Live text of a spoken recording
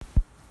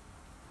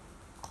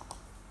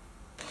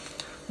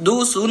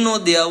Those who know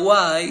their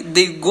why,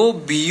 they go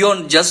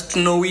beyond just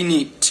knowing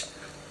it.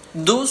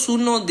 Those who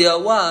know their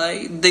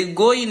why, they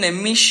go in a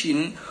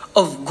mission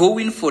of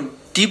going for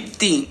deep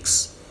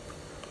things.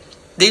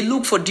 They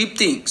look for deep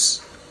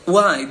things.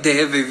 Why? They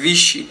have a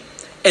vision,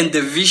 and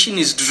the vision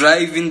is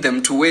driving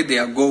them to where they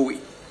are going.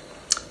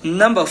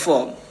 Number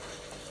 4,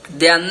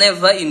 they are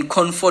never in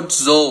comfort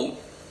zone.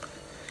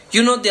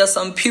 You know, there are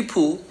some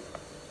people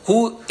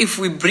who, if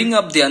we bring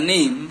up their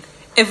name,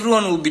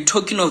 everyone will be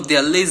talking of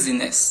their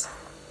laziness.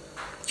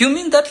 You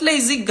mean that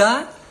lazy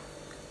guy?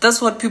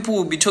 That's what people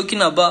will be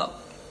talking about.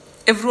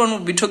 Everyone will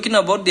be talking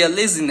about their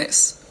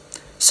laziness.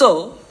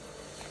 So,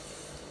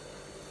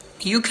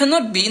 you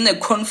cannot be in a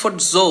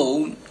comfort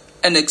zone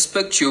and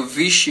expect your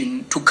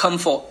vision to come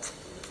forth.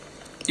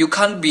 You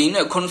can't be in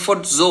a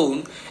comfort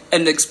zone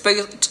and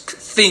expect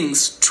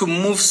things to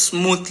move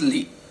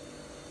smoothly.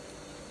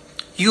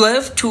 You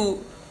have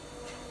to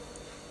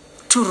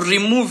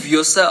remove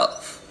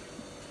yourself.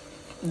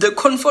 The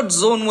comfort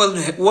zone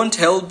won't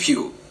help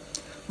you,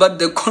 but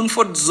the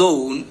comfort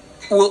zone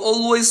will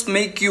always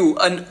make you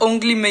and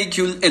only make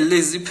you a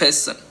lazy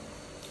person.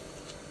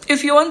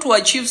 If you want to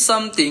achieve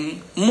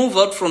something, move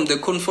out from the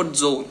comfort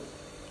zone.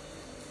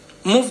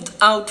 Move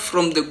out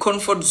from the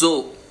comfort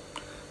zone,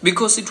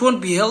 because it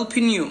won't be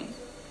helping you.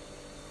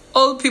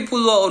 All people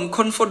who are on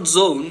comfort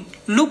zone,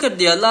 look at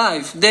their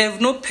life. They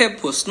have no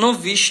purpose, no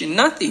vision,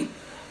 nothing.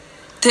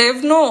 They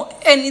have no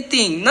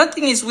anything.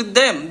 Nothing is with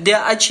them. They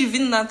are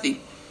achieving nothing.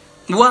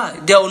 Why?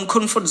 They are on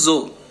comfort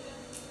zone.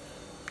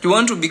 You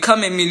want to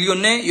become a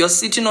millionaire? You're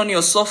sitting on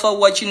your sofa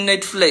watching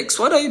Netflix.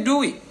 What are you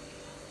doing?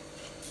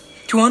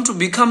 You want to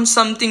become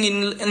something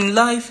in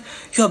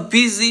life? You're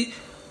busy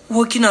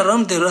walking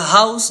around the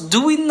house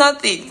doing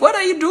nothing. What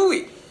are you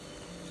doing?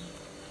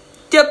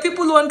 There are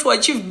people who want to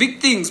achieve big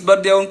things,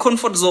 but they're on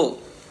comfort zone.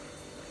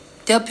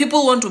 There are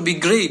people who want to be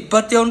great,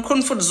 but they're on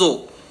comfort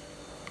zone.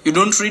 You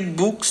don't read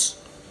books.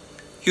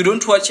 You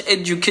don't watch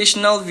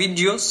educational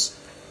videos.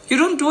 You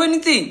don't do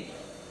anything.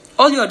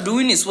 All you are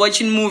doing is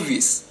watching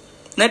movies.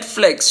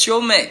 Netflix,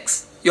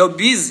 Showmax. You're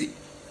busy.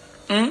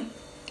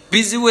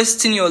 Busy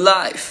wasting your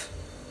life.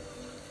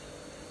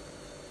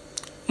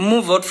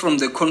 Move out from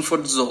the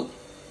comfort zone.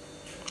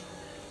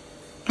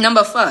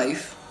 Number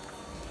 5,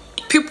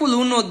 people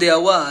who know their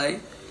why,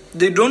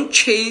 they don't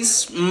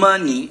chase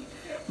money,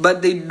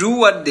 but they do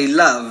what they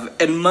love,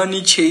 and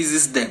money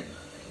chases them.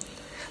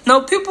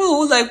 Now, people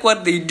who like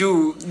what they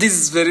do, this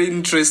is very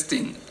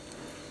interesting.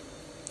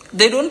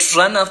 They don't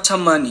run after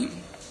money,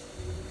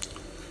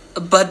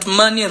 but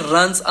money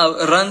runs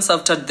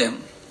after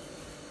them.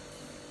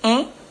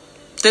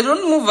 They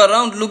don't move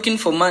around looking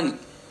for money.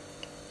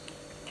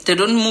 They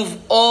don't move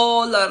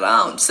all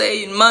around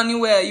saying, money,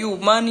 where are you?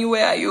 Money,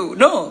 where are you?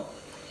 No.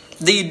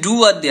 They do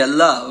what they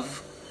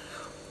love.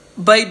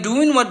 By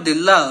doing what they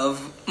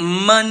love,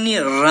 money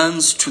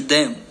runs to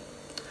them.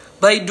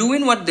 By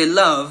doing what they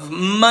love,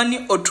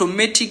 money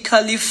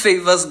automatically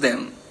favors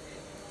them.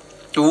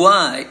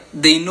 Why?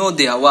 They know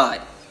their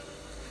why.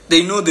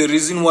 They know the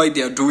reason why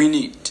they are doing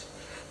it.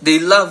 They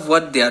love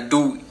what they are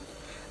doing.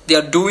 They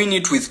are doing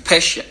it with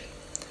passion.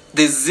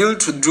 The zeal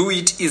to do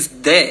it is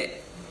there.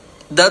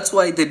 That's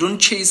why they don't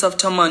chase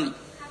after money.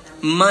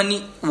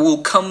 Money will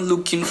come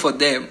looking for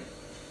them.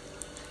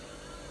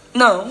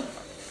 Now,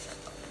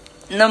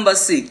 number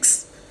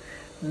 6,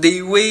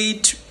 they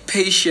wait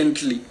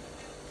patiently.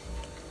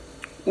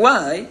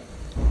 Why?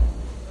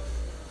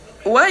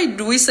 Why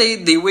do we say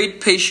they wait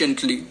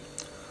patiently?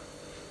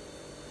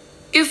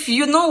 If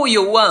you know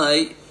your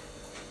why,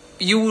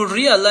 you will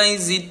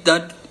realize it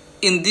that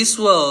in this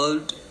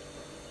world,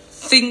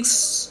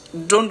 things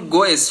don't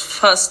go as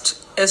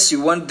fast as you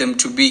want them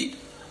to be.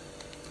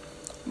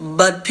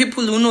 But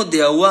people who know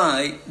their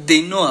why,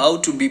 they know how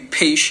to be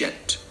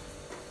patient.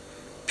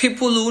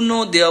 People who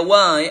know their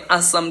why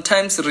are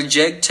sometimes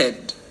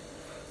rejected.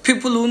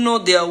 People who know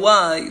their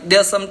why, they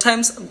are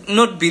sometimes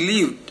not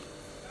believed.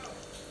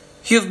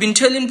 You have been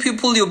telling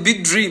people your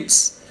big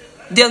dreams.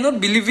 They are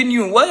not believing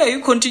you. Why are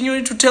you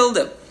continuing to tell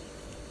them?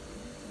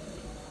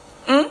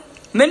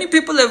 Many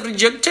people have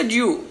rejected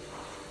you.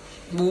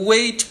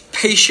 Wait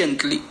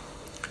patiently.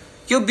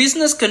 Your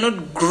business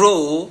cannot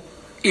grow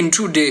in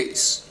 2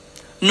 days.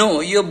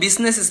 No, your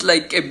business is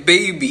like a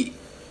baby.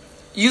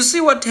 You see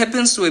what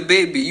happens to a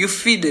baby? You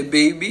feed a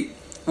baby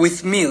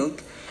with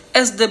milk.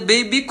 As the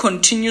baby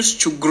continues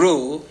to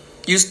grow,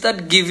 you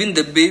start giving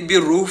the baby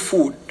raw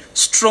food,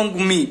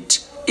 strong meat.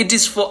 It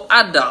is for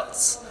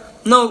adults.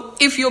 Now,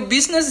 if your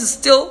business is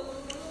still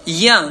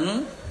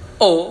young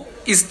or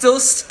is still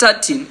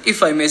starting,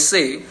 if I may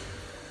say,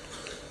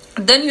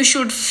 then you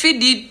should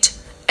feed it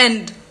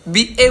and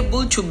be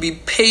able to be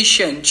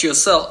patient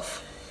yourself.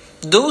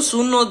 Those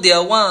who know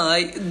their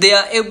why, they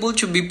are able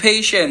to be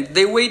patient.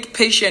 They wait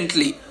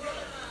patiently.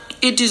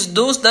 It is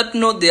those that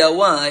know their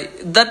why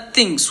that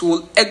things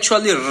will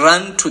actually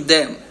run to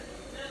them.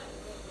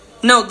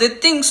 Now, the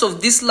things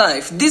of this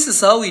life, this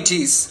is how it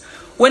is.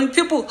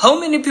 How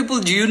many people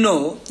do you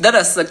know that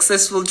are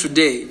successful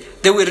today?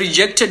 They were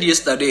rejected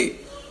yesterday.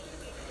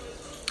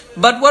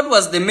 But what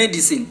was the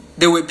medicine?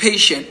 They were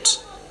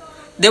patient.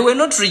 They were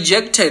not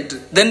rejected,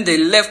 then they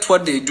left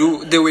what they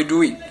were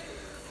doing.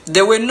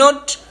 They were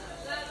not,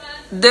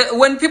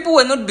 when people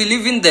were not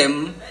believing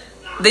them,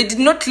 they did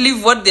not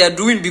leave what they are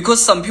doing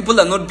because some people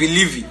are not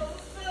believing.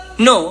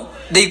 No,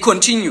 they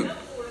continued.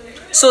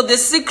 So the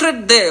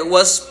secret there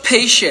was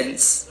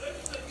patience.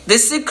 The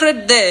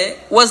secret there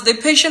was the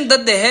patience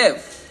that they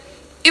have.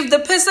 If the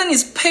person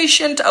is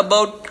patient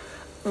about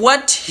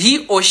what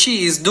he or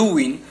she is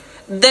doing,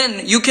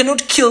 then you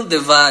cannot kill the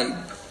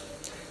vibe.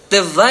 The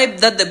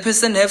vibe that the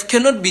person have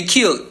cannot be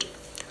killed.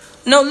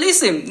 Now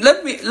listen,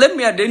 let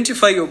me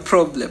identify your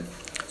problem.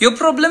 Your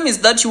problem is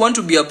that you want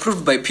to be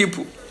approved by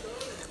people.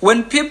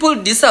 When people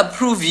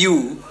disapprove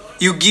you,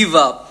 you give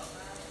up.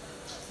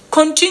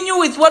 Continue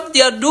with what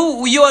you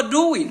are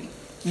doing.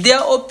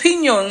 Their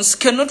opinions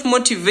cannot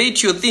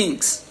motivate your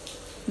things.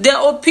 Their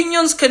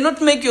opinions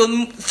cannot make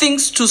your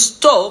things to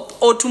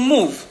stop or to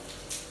move.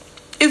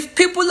 If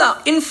people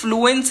are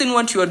influencing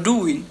what you are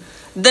doing,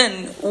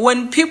 then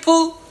when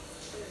people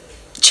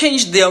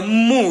change their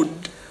mood,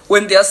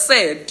 when they are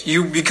sad,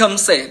 you become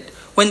sad.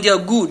 When they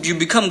are good, you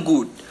become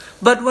good.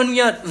 But when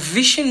you are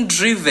vision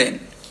driven,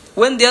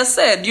 when they are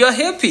sad, you are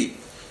happy.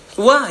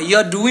 Why? You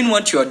are doing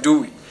what you are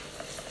doing.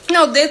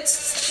 Now, the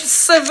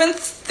seventh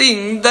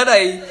thing that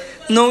I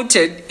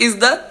noted is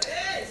that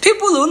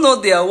people who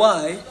know their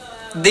why,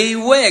 they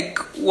work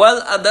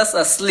while others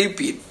are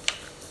sleeping.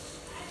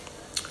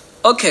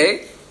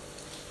 Okay,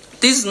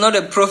 this is not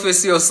a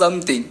prophecy or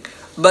something,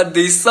 but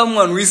there is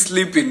someone who is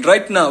sleeping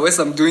right now as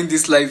I'm doing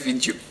this live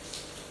video.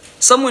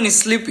 Someone is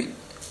sleeping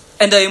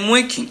and I am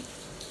working.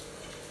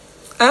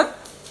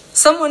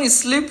 Someone is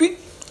sleeping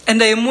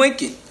and I am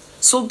working.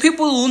 So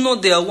people who know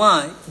their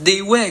why,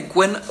 they work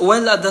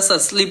while others are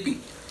sleeping.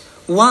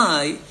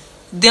 Why?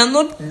 They are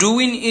not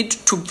doing it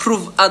to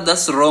prove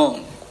others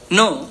wrong.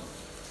 No,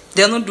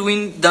 they are not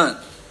doing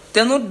that.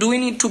 They are not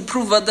doing it to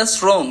prove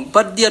others wrong,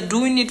 but they are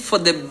doing it for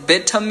the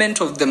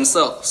betterment of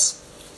themselves.